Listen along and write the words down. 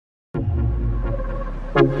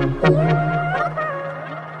Hello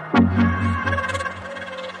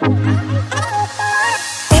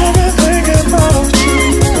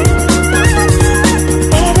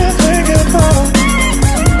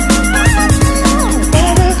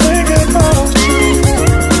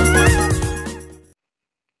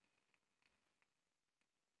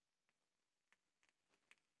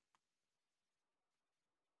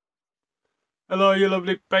you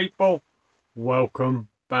lovely people, welcome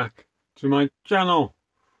back to my channel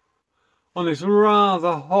on this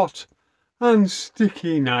rather hot and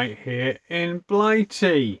sticky night here in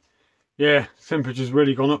Blighty. Yeah, temperature's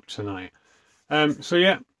really gone up tonight. So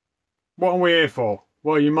yeah, what are we here for?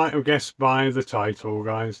 Well, you might have guessed by the title,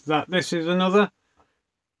 guys, that this is another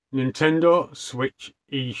Nintendo Switch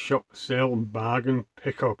eShop sale bargain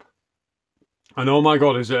pickup. And oh my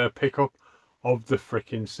god, is it a pickup of the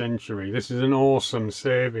freaking century. This is an awesome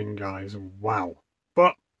saving, guys. Wow.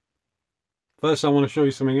 But first I want to show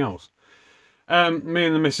you something else. Me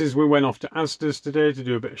and the missus, we went off to ASDA's today to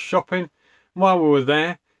do a bit of shopping. While we were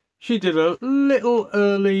there, she did a little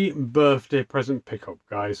early birthday present pickup,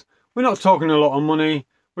 guys. We're not talking a lot of money.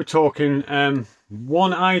 We're talking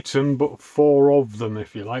one item but four of them,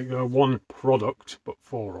 if you like. One product but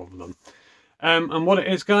four of them. And what it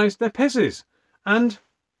is, guys, they're pizzas. And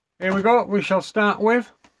here we go, we shall start with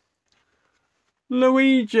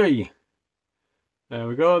Luigi. There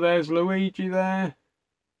we go, there's Luigi there.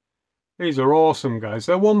 These are awesome, guys.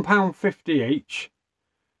 They're £1.50 each.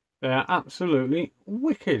 They're absolutely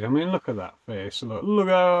wicked. I mean, look at that face. Look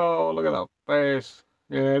at that face.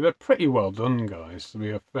 Yeah, they're pretty well done, guys, to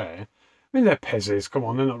be fair. I mean, they're pezzes, come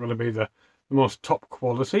on, they're not going to be the most top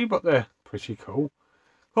quality, but they're pretty cool.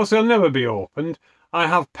 Of course, they'll never be opened. I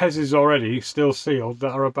have pezzes already, still sealed,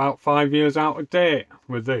 that are about 5 years out of date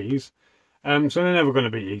with these. So they're never going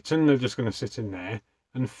to be eaten, they're just going to sit in there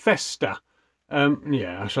and fester.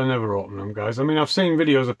 Yeah, I shall never open them, guys. I mean, I've seen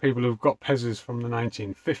videos of people who've got pezzes from the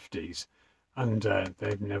 1950s and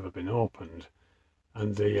they've never been opened.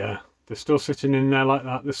 And they're still sitting in there like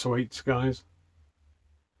that, the sweets, guys.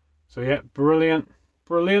 So yeah, brilliant,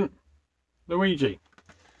 brilliant Luigi.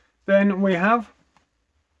 Then we have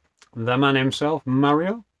the man himself,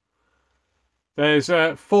 Mario. There's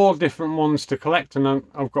 4 different ones to collect, and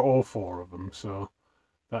I've got all 4 of them, so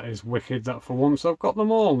that is wicked that for once I've got them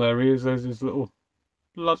all. There he is, there's his little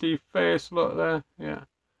bloody face, look there, yeah.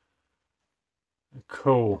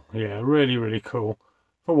 Cool, yeah, really, really cool.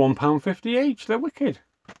 For £1.50 each, they're wicked.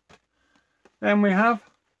 Then we have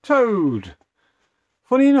Toad.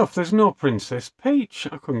 Funny enough, there's no Princess Peach,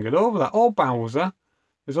 I couldn't get over that, or Bowser.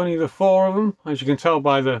 There's only the 4 of them, as you can tell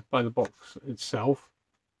by the box itself.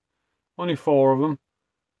 Only 4 of them.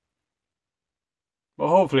 But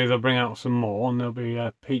hopefully they'll bring out some more, and there'll be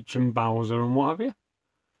Peach and Bowser and what have you.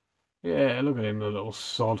 Yeah, look at him, the little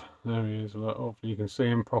sod. There he is. Look, hopefully you can see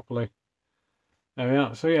him properly. There we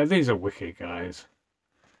are. So yeah, these are wicked, guys.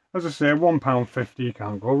 As I say, £1.50, you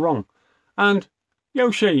can't go wrong. And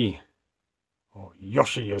Yoshi, or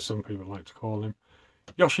Yoshi as some people like to call him.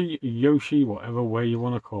 Yoshi, whatever way you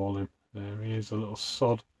want to call him. There he is, a little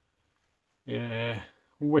sod. Yeah,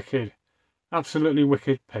 wicked. Absolutely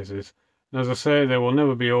wicked pezzes. And as I say, they will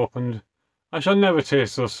never be opened. I shall never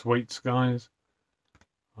taste those sweets, guys.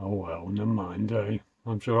 Oh well, never mind, eh?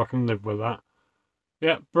 I'm sure I can live with that.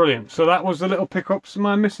 Yeah, brilliant. So that was the little pickups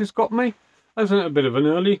my missus got me. As a bit of an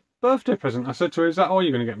early birthday present. I said to her, is that all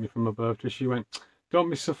you're going to get me for my birthday? She went, don't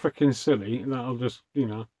be so freaking silly. That'll just, you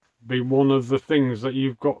know, be one of the things that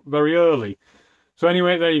you've got very early. So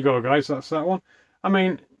anyway, there you go, guys, that's that one. I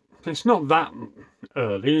mean, it's not that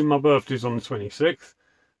early. My birthday's on the 26th,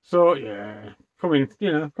 so yeah, coming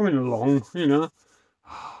along, you know.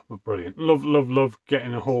 But brilliant. Love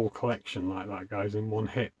getting a whole collection like that, guys, in one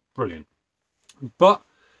hit. Brilliant. But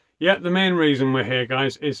yeah, the main reason we're here,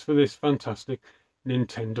 guys, is for this fantastic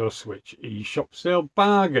Nintendo Switch eShop sale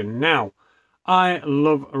bargain. Now, I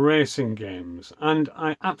love racing games, and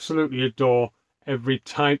I absolutely adore every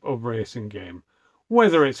type of racing game.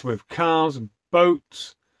 Whether it's with cars,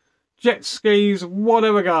 boats, jet skis,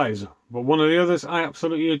 whatever, guys. But one of the others I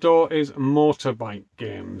absolutely adore is motorbike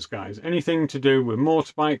games, guys. Anything to do with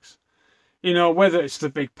motorbikes. You know, whether it's the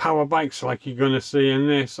big power bikes like you're going to see in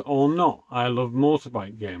this or not. I love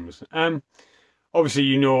motorbike games. Obviously,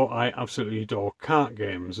 you know, I absolutely adore kart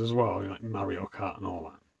games as well, like Mario Kart and all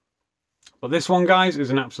that. But this one, guys, is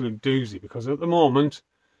an absolute doozy, because at the moment,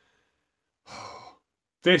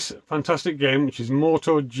 this fantastic game, which is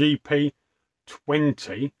MotoGP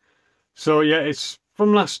 20. So yeah, it's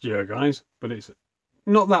from last year, guys, but it's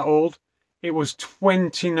not that old. It was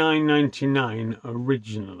 £29.99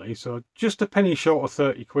 originally, so just a penny short of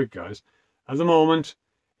 30 quid, guys. At the moment,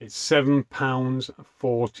 It's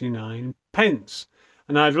 £7.49.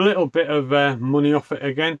 And I had a little bit of money off it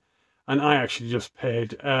again, and I actually just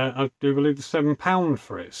paid, I do believe, the £7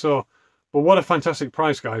 for it. So, but what a fantastic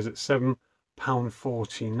price, guys, at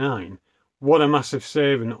 £7.49. What a massive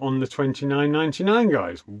saving on the £29.99,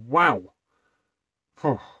 guys. Wow.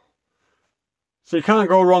 So you can't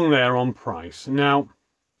go wrong there on price. Now,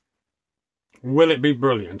 will it be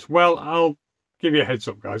brilliant? Well, I'll give you a heads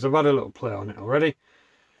up, guys. I've had a little play on it already.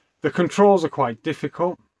 The controls are quite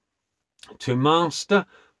difficult to master,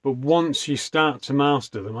 but once you start to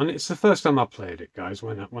master them, and it's the first time I played it, guys,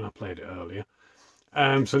 when I played it earlier,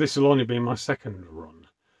 so this will only be my second run.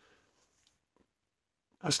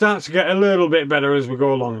 I start to get a little bit better as we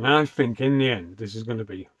go along, and I think in the end this is going to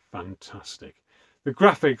be fantastic. The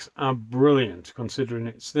graphics are brilliant considering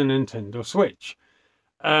it's the Nintendo Switch.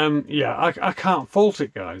 Yeah, I can't fault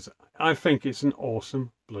it, guys. I think it's an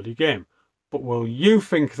awesome bloody game. But will you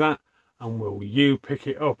think that, and will you pick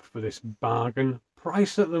it up for this bargain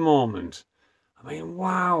price at the moment? I mean,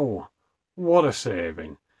 wow, what a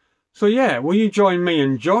saving. So yeah, will you join me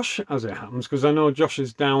and Josh as it happens, because I know Josh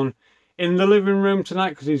is down in the living room tonight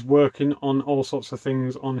because he's working on all sorts of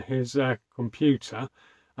things on his computer.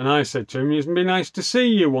 And I said to him, it'd be nice to see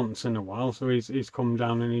you once in a while. So he's come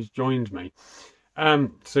down and he's joined me.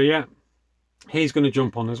 So yeah, he's going to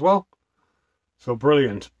jump on as well. So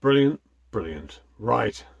brilliant, brilliant, brilliant.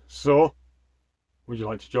 Right, so would you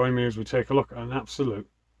like to join me as we take a look at an absolute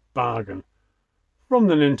bargain from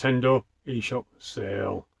the Nintendo eShop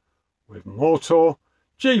sale with Moto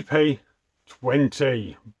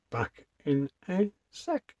GP20? Back in a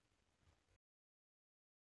sec.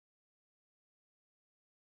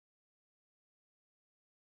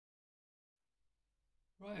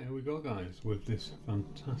 Right, here we go, guys, with this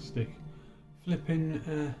fantastic flipping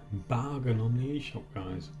bargain on the eShop,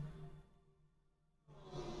 guys.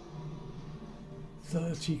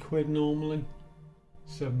 30 quid normally,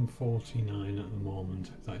 £7.49 at the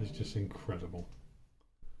moment. That is just incredible.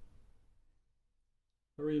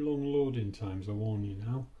 Very long loading times, I warn you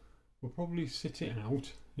now. We'll probably sit it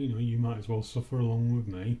out. You know, you might as well suffer along with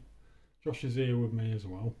me. Josh is here with me as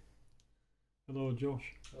well. Hello,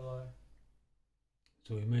 Josh. Hello.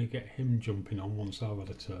 So we may get him jumping on once I've had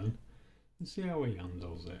a turn and see how he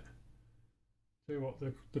handles it. Tell you what,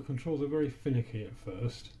 the controls are very finicky at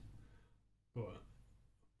first, but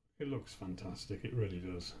it looks fantastic, it really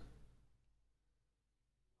does.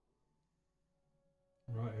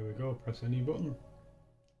 Right, here we go, press any button.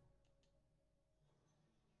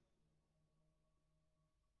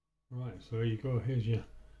 Right, so there you go, here's your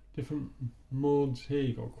different modes here.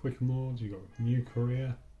 You've got quick modes, you've got new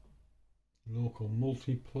career, local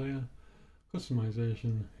multiplayer,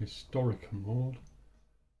 customization, historic mode,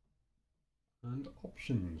 and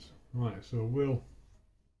options. Right, so we'll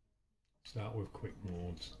start with quick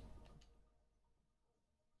modes.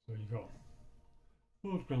 So you've got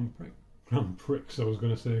World Grand Prix, I was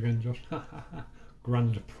going to say again, Josh.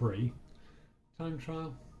 Grand Prix, time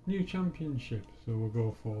trial, new championship. So we'll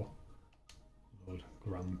go for World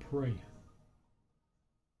Grand Prix.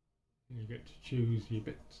 You get to choose your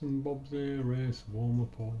bits and bobs there, race, warm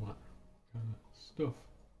up, all that kind of stuff.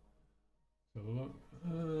 So look,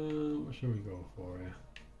 what shall we go for here?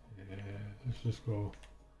 Yeah, let's just go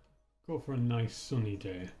for a nice sunny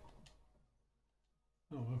day.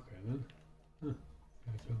 Oh, okay then. Huh.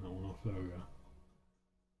 Okay, turn that one off. There we go.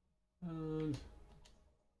 And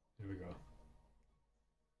here we go.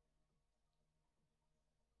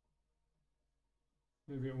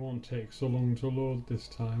 Maybe it won't take so long to load this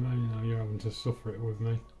time. You know, you're having to suffer it with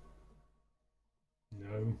me.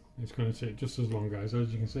 No, it's going to take just as long, guys.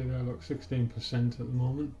 As you can see there, look, 16% at the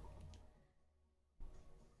moment.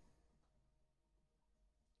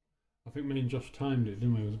 I think me and Josh timed it,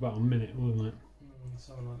 didn't we? It was about a minute, wasn't it?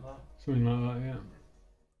 Something like that. Something like that, yeah.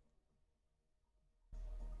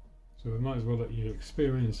 So we might as well let you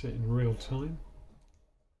experience it in real time.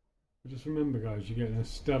 But just remember, guys, you're getting a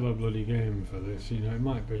stellar bloody game for this. You know, it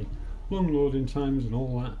might be long loading times and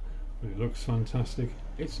all that, but it looks fantastic.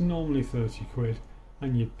 It's normally 30 quid,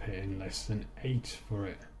 and you're paying less than 8 for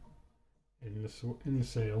it in the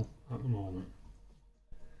sale at the moment.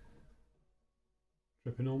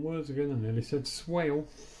 Tripping on words again, I nearly said swale.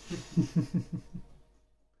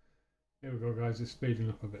 Here we go, guys, it's speeding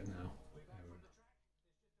up a bit now.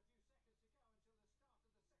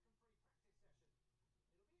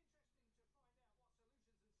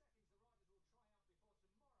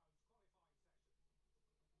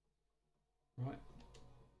 Right,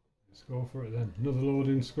 let's go for it then. Another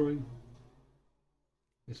loading screen.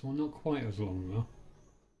 This one not quite as long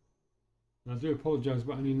though. I do apologise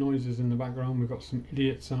about any noises in the background. We've got some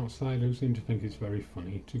idiots outside who seem to think it's very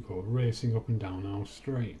funny to go racing up and down our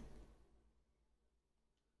street.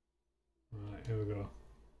 Right, here we go.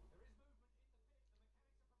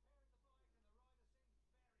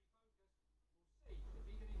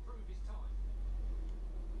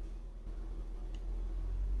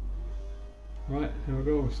 Right, here we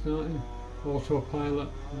go, we're starting. Autopilot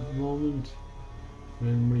at the moment.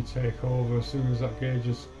 Then we take over as soon as that gauge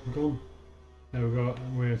is gone. There we go,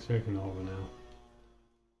 we're taking over now.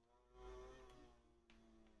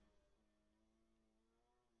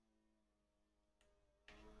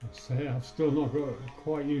 I say, I've still not got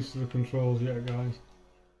quite used to the controls yet, guys.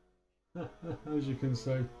 As you can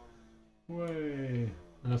see. Way.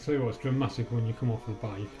 And I'll tell you what's dramatic when you come off the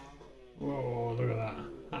bike. Whoa, look at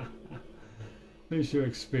that. At least you're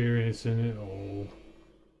experiencing it all.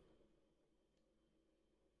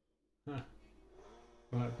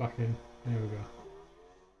 Right, back in. There we go.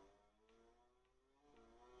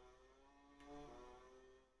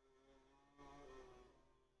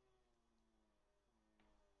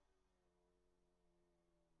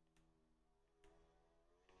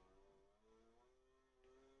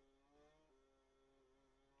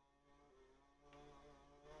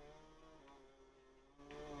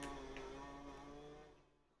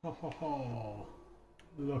 Ho ho ho!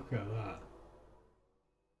 Look at that.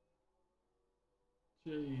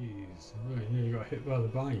 Jeez, right, yeah, you got hit by the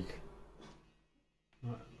bike.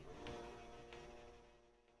 Right.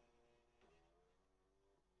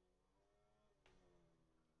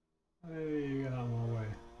 Hey, get out of my way.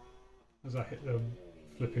 As I hit the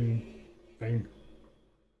flipping thing.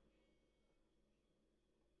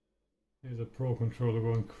 Here's a Pro Controller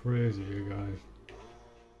going crazy, you guys.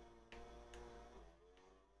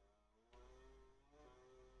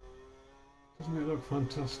 Doesn't it look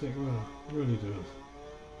fantastic? Well, it really does.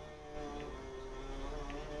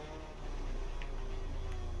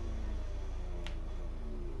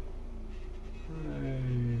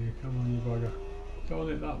 Hey, come on, you bugger. Don't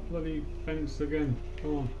hit that bloody fence again.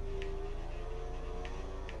 Come on.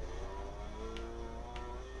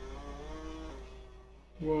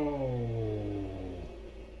 Whoa.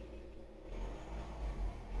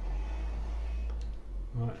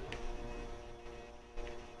 Right.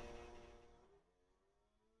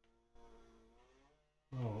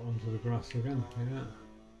 Oh, onto the grass again, yeah.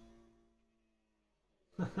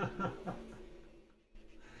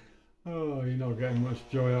 Oh, you're not getting much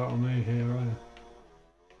joy out of me here, are you?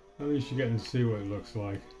 At least you're getting to see what it looks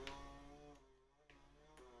like.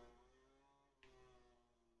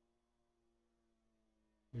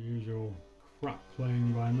 The usual crap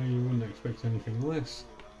playing by me, you wouldn't expect anything less.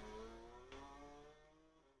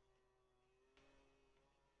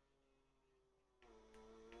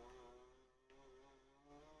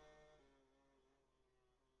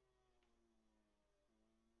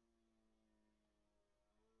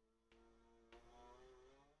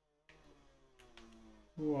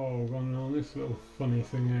 Whoa, gone on this little funny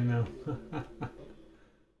thing here now.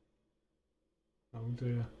 Oh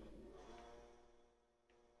dear.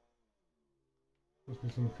 Must be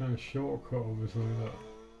some kind of shortcut, obviously, that.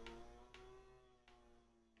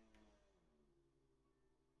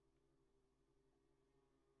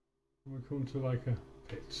 We come to like a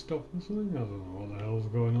pit stop or something? I don't know what the hell's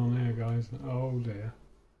going on here, guys. Oh dear.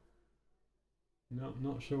 No,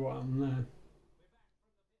 not sure what happened there.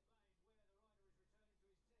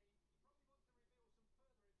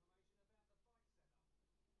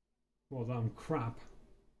 Well, that I'm crap.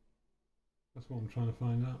 That's what I'm trying to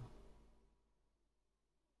find out.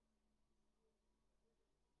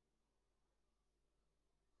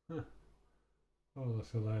 Huh. Oh,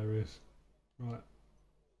 that's hilarious. Right.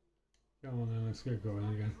 Come on then, let's get going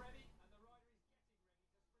again.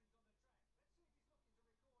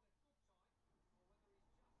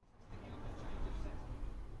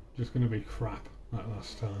 Just going to be crap like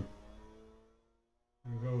last time.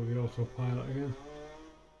 And go with the autopilot again.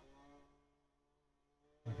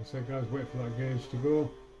 Like I said, guys, wait for that gauge to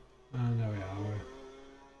go. And there we are.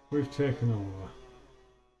 We've taken over.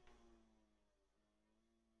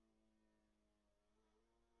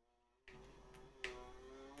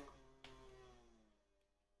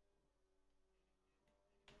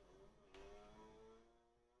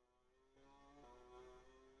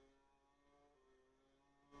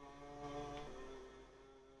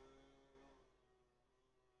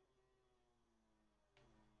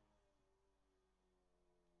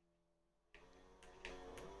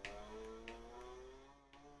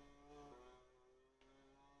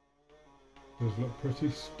 Does look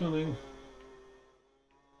pretty stunning.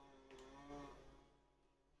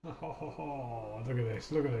 Oh, Oh, look at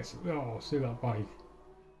this, look at this. Oh, see that bike?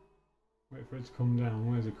 Wait for it to come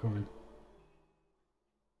down. Where's it coming?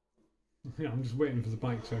 Yeah, I'm just waiting for the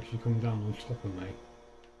bike to actually come down on top of me.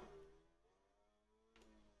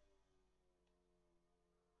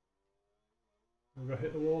 Have I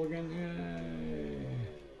hit the wall again? Yay!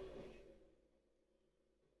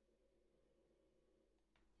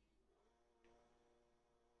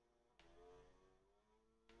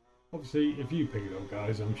 Obviously, if you pick it up,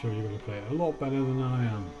 guys, I'm sure you're going to play it a lot better than I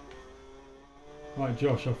am. Right,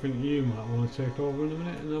 Josh, I think you might want to take over in a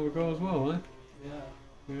minute and have a go as well, eh? Yeah.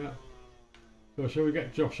 Yeah. So shall we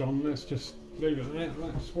get Josh on? Let's just leave it there.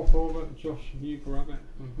 Let's swap over. Josh, you grab it.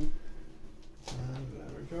 And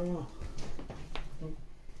there we go.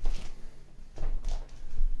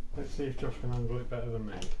 Let's see if Josh can handle it better than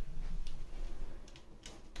me.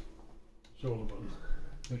 Shoulder button.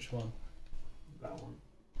 Which one? That one.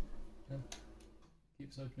 Yeah.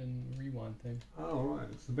 Keeps opening the rewind thing. Oh, right.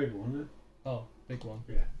 It's the big one, isn't it? Oh, big one.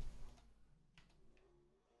 Yeah.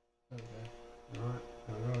 Okay. Alright.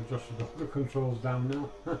 There we go. Josh has got the controls down now.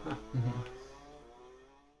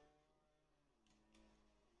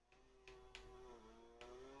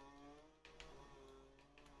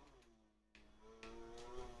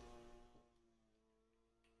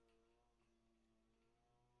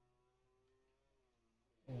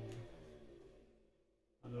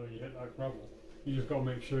 I know you hit that gravel. You just got to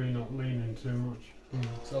make sure you're not leaning too much.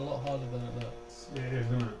 It's a lot harder than it looks. It is,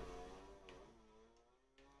 isn't it?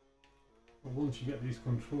 But once you get these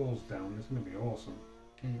controls down, it's going to be awesome.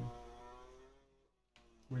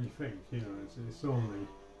 When you think, you know, it's only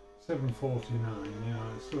 $7.49, you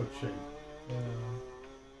know, it's so cheap. Yeah.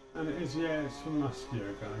 And it is, yeah, it's from last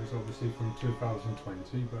year, guys, obviously from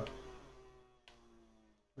 2020, but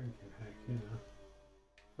thinking, heck, you know,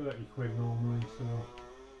 30 quid normally, so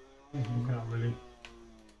you can't really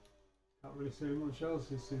say much else.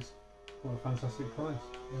 This is what a fantastic price.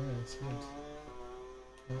 Yeah, it's good.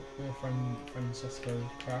 Your friend Francesco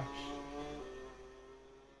crashed.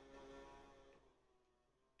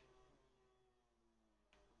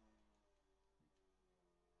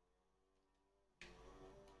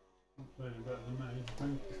 Playing better than me, I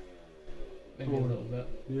think. Maybe a little bit.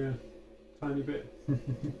 Yeah, tiny bit.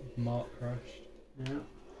 Mark crashed. Yeah.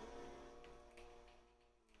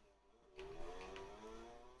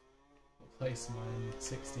 What place am I in?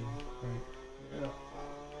 16, right? Yeah.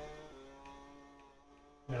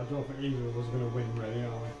 Yeah, I don't think either of us are going to win, really,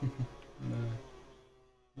 are we? No.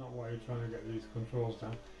 Not while you're trying to get these controls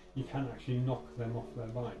down. You can actually knock them off their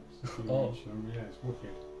bikes if you Oh. reach them. Yeah, it's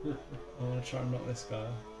wicked. I want to try and knock this guy.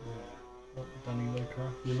 Yeah. What, Danny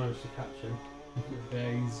crash? You managed to catch him.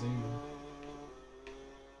 Yeah, he's zooming.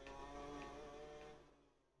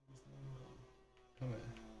 Come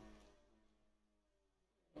here.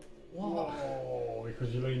 What? Oh, because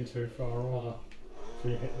you leaned too far over. So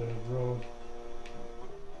you hit the road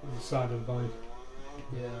on the side of the bike.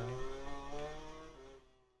 Yeah.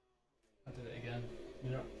 I did it again.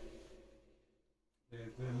 Yeah.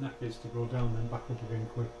 The knack is to go down and back up again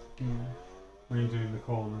quick when you're doing the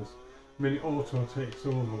corners. I mean, it auto takes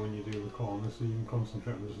over when you do the corners, so you can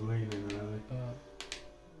concentrate on just leaning really.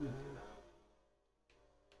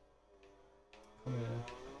 Come here.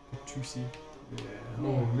 Petrucci. Yeah.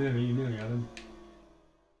 Oh, you nearly had him.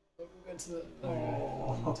 Oh, we'll get to the.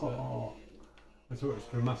 Oh. I thought it's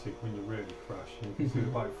dramatic when you really crash and you can see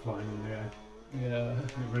the bike flying in the air. Yeah.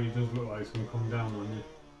 It really does look like it's going to come down on you.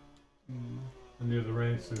 And the other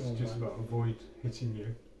racers just about avoid hitting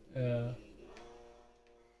you. Yeah.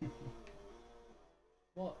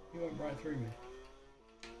 What? You went right through me.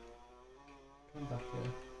 Come back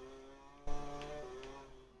here.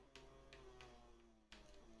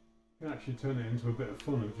 You can actually turn it into a bit of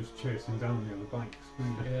fun of just chasing down the other bikes,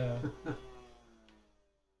 couldn't you? Yeah.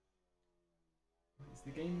 Is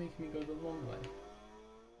the game making me go the long way?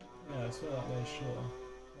 Yeah, I swear that way is shorter.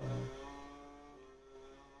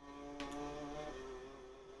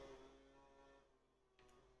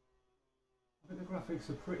 I think the graphics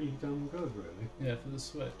are pretty damn good, really. Yeah, for the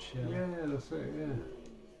Switch, yeah. Yeah, that's it, yeah.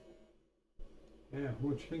 Yeah,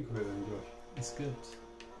 what do you think of it then, Josh? It's good.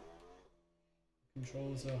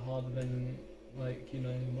 Controls are harder than, like, you know,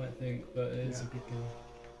 you might think, but it is a good game.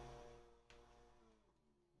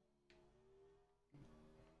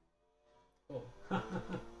 Oh.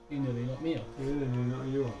 You nearly knocked me off. Yeah, they knock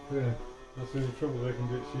you off, yeah. That's the only trouble, they can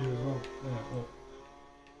do it to you as well. Yeah, well.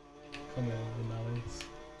 Come here, the mallards.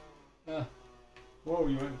 Ah. Whoa,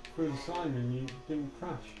 you went through the sign and you didn't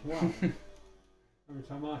crash. Wow. Every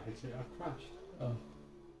time I hit it, I crashed. Oh.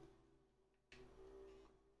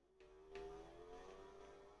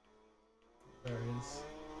 There it is.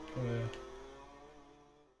 Oh, yeah.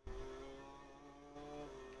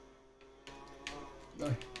 No.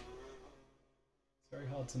 It's very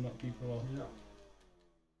hard to knock people off. Yeah.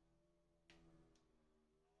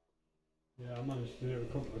 Yeah, I managed to do it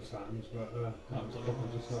a couple of times, but that was a couple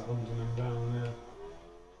just like hunting them down, yeah.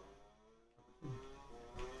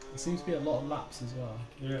 There seems to be a lot of laps as well.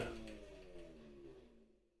 Yeah.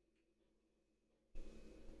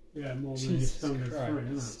 Yeah, more than your Jesus standard Christ.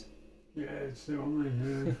 3, isn't it? Yeah, see what I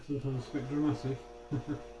mean, yeah. Sometimes it's a bit dramatic.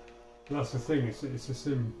 But that's the thing, it's a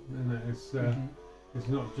sim, isn't it? It's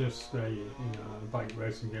not just a a bike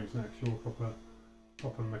racing game, it's an actual proper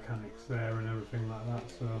mechanics there and everything like that,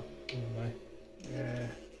 so Anyway. yeah.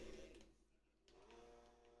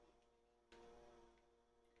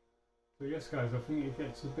 So yes guys, I think it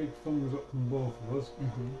gets a big thumbs up from both of us. I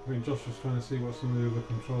think Josh was trying to see what some of the other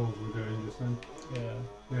controls were doing just then. Yeah.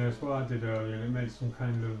 Yeah, that's what I did earlier, and it made some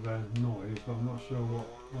kind of noise, but I'm not sure what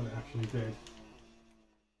it actually did.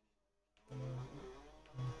 Yeah,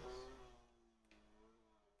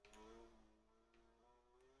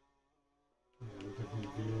 the different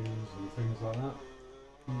views and things like that.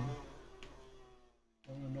 I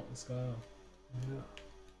want to knock this guy off. Yeah.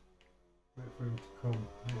 Wait for him to come.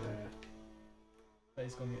 Yeah. But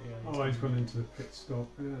he's gone. Yeah. Oh, he's gone into the pit stop.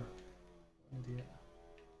 Yeah. Idiot.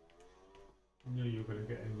 I knew you were going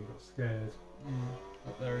to get him. You got scared.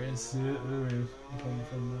 Oh, there he is. Yeah, there he is. I'm coming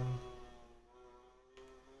from there.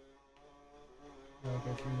 I'll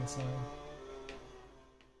go through this side.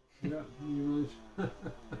 Yeah, you managed.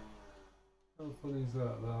 How funny is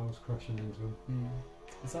that? That I was crashing into him.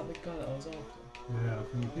 Is that the guy that I was after? Yeah, I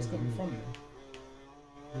think He's got in front of me.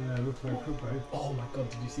 Yeah, it looks like it could be. Oh my god,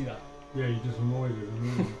 did you see that? Yeah, you just avoided him,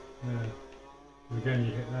 didn't you? Yeah. But again,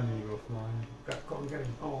 you hit them and you go flying. Go on, get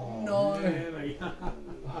him. Oh, no! Really? I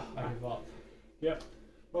give up. Yep.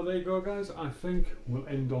 Well, there you go, guys. I think we'll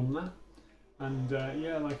end on that. And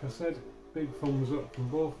yeah, like I said, big thumbs up from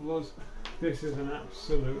both of us. This is an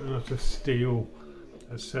absolute and utter steal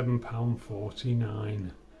at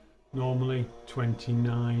 £7.49. Normally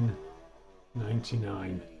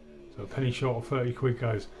 £29.99. So a penny short of 30 quid,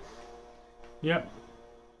 guys. Yep.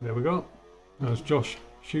 There we go. As Josh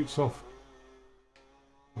shoots off,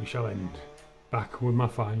 we shall end. Back with my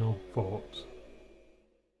final thoughts.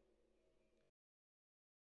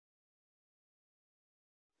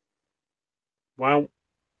 Wow,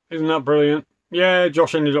 isn't that brilliant? Yeah,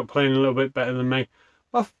 Josh ended up playing a little bit better than me.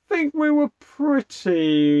 I think we were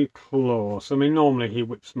pretty close. I mean, normally he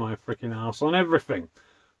whips my freaking ass on everything,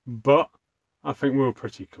 but I think we were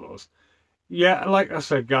pretty close. Yeah, like I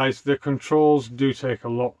said, guys, the controls do take a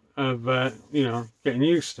lot of, getting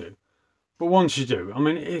used to. But once you do, I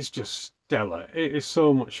mean, it is just stellar. It is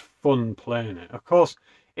so much fun playing it. Of course,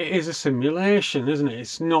 it is a simulation, isn't it?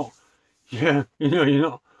 It's not, you're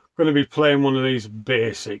not going to be playing one of these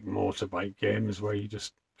basic motorbike games where you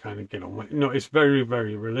just kind of get on with it. No, it's very,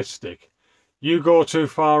 very realistic. You go too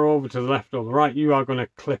far over to the left or the right, you are going to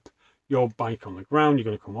clip your bike on the ground. You're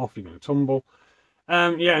going to come off, you're going to tumble.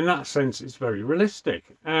 Yeah, in that sense, it's very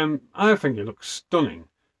realistic. I think it looks stunning,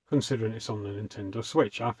 considering it's on the Nintendo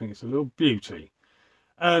Switch. I think it's a little beauty.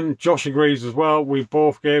 Josh agrees as well. We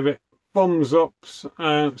both gave it thumbs ups.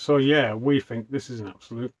 So yeah, we think this is an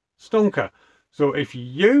absolute stonker. So if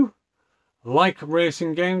you like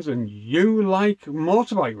racing games and you like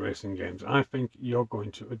motorbike racing games, I think you're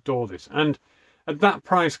going to adore this. And at that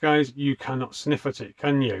price, guys, you cannot sniff at it,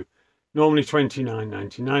 can you? Normally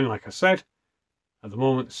 £29.99, like I said. At the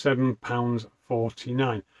moment,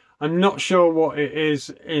 £7.49. I'm not sure what it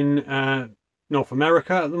is in North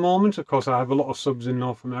America at the moment. Of course, I have a lot of subs in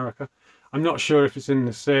North America. I'm not sure if it's in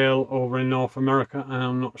the sale over in North America, and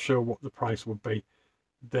I'm not sure what the price would be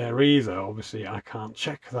there either. Obviously, I can't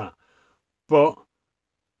check that. But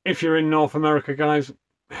if you're in North America, guys,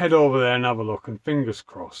 head over there and have a look, and fingers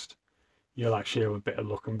crossed, you'll actually have a bit of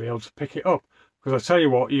luck and be able to pick it up. Because I tell you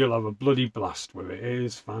what, you'll have a bloody blast with it. It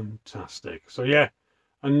is fantastic. So yeah,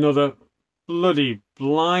 another bloody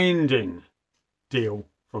blinding deal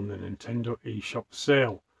from the Nintendo eShop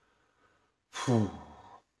sale.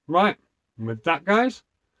 Right, and with that, guys,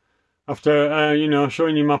 after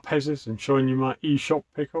showing you my pezzes and showing you my eShop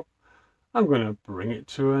pickup, I'm going to bring it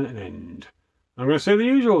to an end. I'm going to say the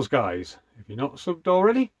usuals, guys. If you're not subbed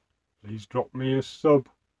already, please drop me a sub.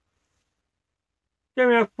 Give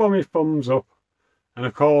me a funny thumbs up. And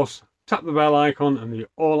of course, tap the bell icon and the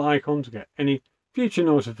all icon to get any future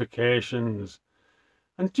notifications.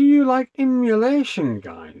 And do you like emulation,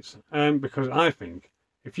 guys? Because I think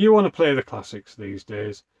if you want to play the classics these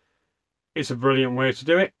days, it's a brilliant way to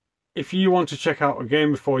do it. If you want to check out a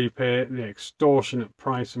game before you pay the extortionate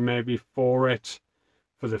price maybe for it,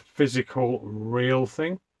 for the physical real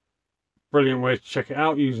thing. Brilliant way to check it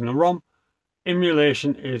out using a ROM.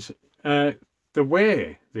 Emulation is the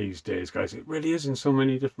way these days, guys. It really is in so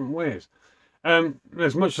many different ways.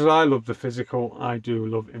 As much as I love the physical, I do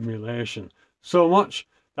love emulation. So much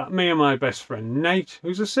that me and my best friend Nate,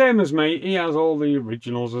 who's the same as me, he has all the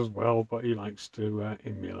originals as well, but he likes to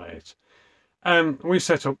emulate. We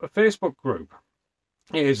set up a Facebook group.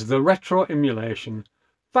 It is the Retro Emulation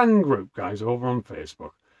fan group, guys, over on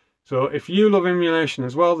Facebook. So if you love emulation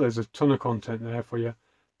as well, there's a ton of content there for you.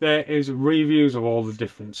 There is reviews of all the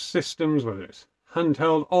different systems, whether it's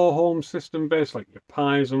handheld or home system based, like your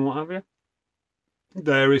Pis and what have you.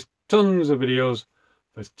 There is tons of videos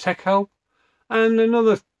for tech help, and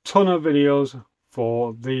another ton of videos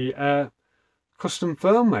for the custom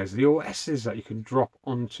firmwares, the OSs that you can drop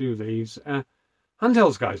onto these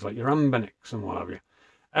handhelds, guys, like your Ambenics and what have you.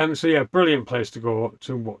 So yeah, brilliant place to go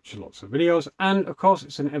to watch lots of videos. And of course,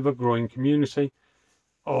 it's an ever-growing community.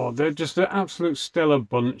 Oh, they're just an absolute stellar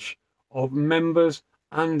bunch of members,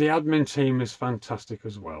 and the admin team is fantastic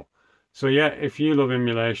as well. So yeah, if you love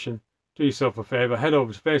emulation, do yourself a favour, head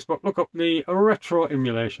over to Facebook, look up the Retro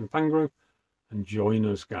Emulation fan group and join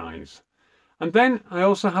us, guys. And then I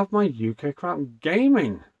also have my UK Crap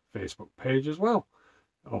Gaming Facebook page as well,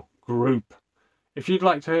 or group. If you'd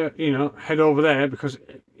like to, you know, head over there, because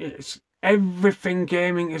it's everything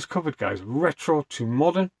gaming is covered, guys. Retro to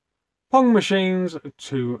modern, Pong machines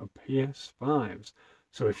to PS5s.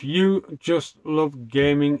 So if you just love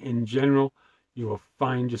gaming in general, you will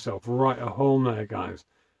find yourself right at home there, guys.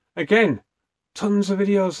 Again, tons of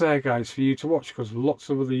videos there, guys, for you to watch, because lots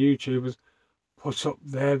of other YouTubers put up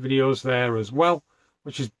their videos there as well,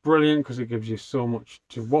 which is brilliant because it gives you so much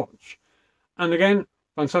to watch. And again,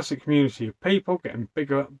 fantastic community of people getting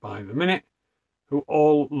bigger by the minute who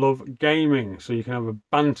all love gaming, so you can have a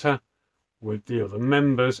banter with the other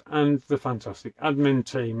members and the fantastic admin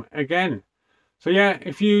team again. So yeah,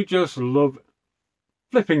 if you just love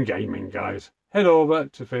flipping gaming, guys, head over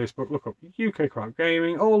to Facebook, look up UK Crap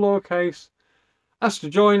Gaming, all lowercase, ask to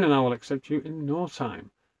join, and I will accept you in no time.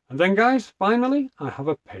 And then, guys, finally, I have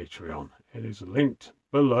a Patreon. It is linked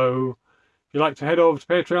below. If you'd like to head over to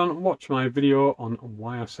Patreon, watch my video on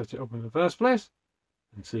why I set it up in the first place,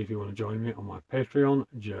 and see if you want to join me on my Patreon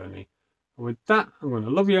journey. And with that, I'm going to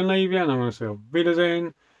love you and leave you, and I'm going to say auf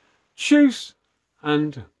Wiedersehen, tschüss,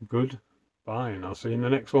 and goodbye. And I'll see you in the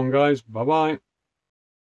next one, guys. Bye-bye.